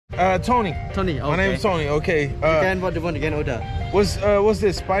Tony. Tony. Okay. My name is Tony. Okay. What do you want to order? What's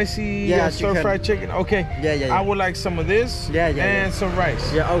this? Spicy stir-fried chicken? Okay. Yeah. I would like some of this. And some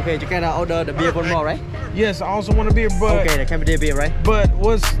rice. Yeah. Okay. You can order the beer one more, right? Yes. I also want a beer, but okay, the Cambodia beer, right? But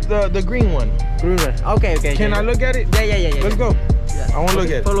what's the green one? Green one. Okay. Can I look at it? Yeah. Let's go. Yeah. I want to look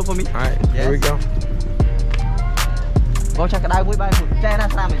at it. Follow for me. All right. Yes. Here we go.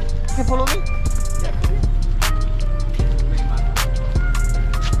 Can follow me?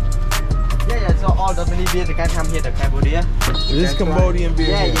 Yeah. So all the many beers you can come here to Cambodia. This Cambodian beer.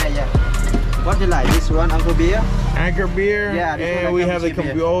 Yeah. What do you like? This one, Anchor beer. Anchor beer. Yeah. And we have the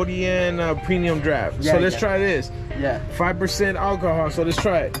Cambodian premium draft. So let's try this. Yeah. 5% alcohol. So let's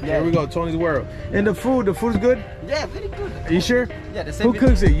try it. Yeah. Here we go. Tony's World. And the food is good? Yeah, very good. Are you sure? Yeah, the same. Who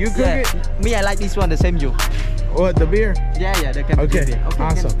cooks it? You cook it? Me, I like this one. The same you. What, the beer? Yeah, the Cambodian beer. Okay,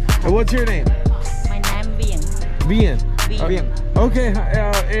 awesome. And what's your name? My name Bien. Bien. Okay,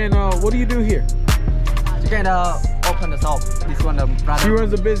 and what do you do here? You can open the shop. This one, the brother. She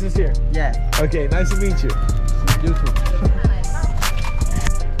runs the business here? Yeah. Okay, nice to meet you. You too.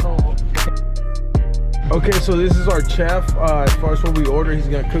 Okay, so this is our chef. As far as what we order, he's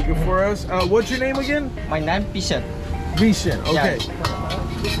gonna cook it for us. What's your name again? My name Bishan. Bishan. Okay. Yeah.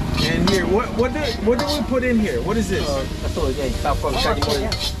 And here, what do we put in here? What is this?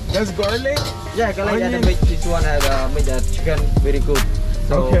 That's garlic? Yeah, garlic and the meat. This one has made the chicken very good.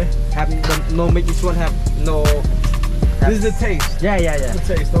 So okay. Have no meat. This one have no. This is the taste. Yeah. The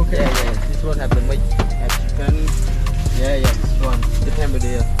taste. Okay. Yeah. This one have the meat. Have chicken. Yeah. This one. The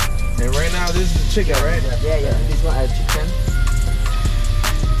Cambodia. And right now, this is the chicken, right? Yeah. This one has chicken.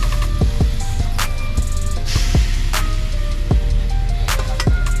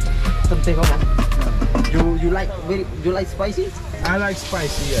 Something come on. You like spicy? I like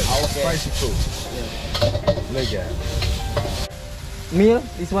spicy, yes. Okay. Spicy food. Yeah. Look at it. Meal,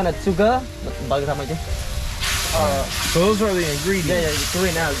 this one is sugar. So those are the ingredients. Yeah, you do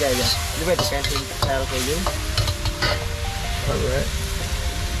it now. Yeah. You wait, can tell for you. Alright.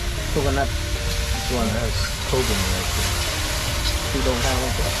 Coconut. This one has coconut actually. You don't have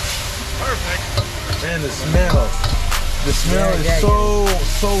it. Perfect. Man, the smell. The smell is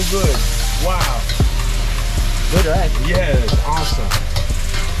so good. Wow. Good, right? Yes, awesome.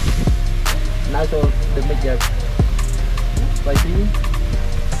 Now so the make the spicy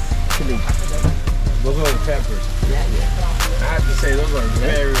chili. Those are the peppers. Yeah. I have to say those are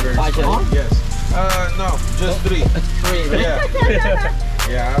very spicy. Yes. No, just 3. 3. Yeah.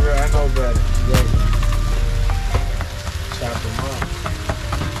 Yeah, I know better. Yeah. Chop them up.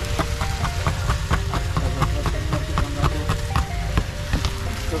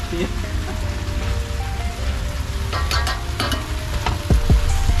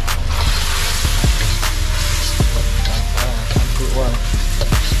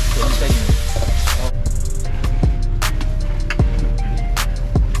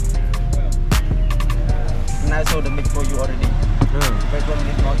 Now so the mix for you already. Wait 1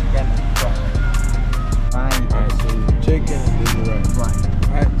 minute more you can try. Alright, so the chicken and this is rice. Right.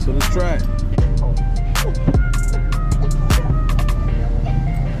 Alright, so let's try it.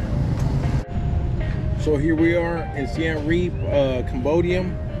 So here we are in Siem Reap, Cambodia,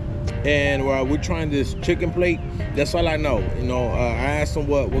 and we're trying this chicken plate. That's all I know. You know, I asked them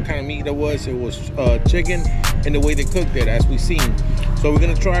what kind of meat it was. It was chicken, and the way they cooked it, as we seen. So we're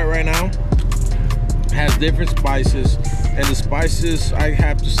gonna try it right now. It has different spices, and the spices, I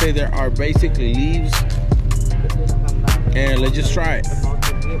have to say, there are basically leaves. And let's just try it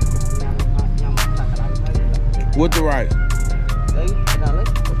with the rice.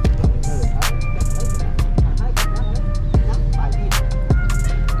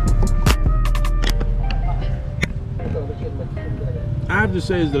 I have to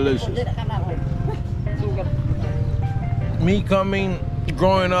say it's delicious. Me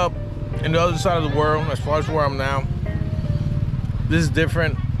growing up in the other side of the world, as far as where I'm now, this is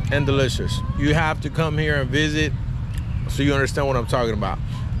different and delicious. You have to come here and visit so you understand what I'm talking about.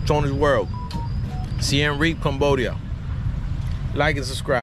 Tony's World, Siem Reap, Cambodia. Like and subscribe.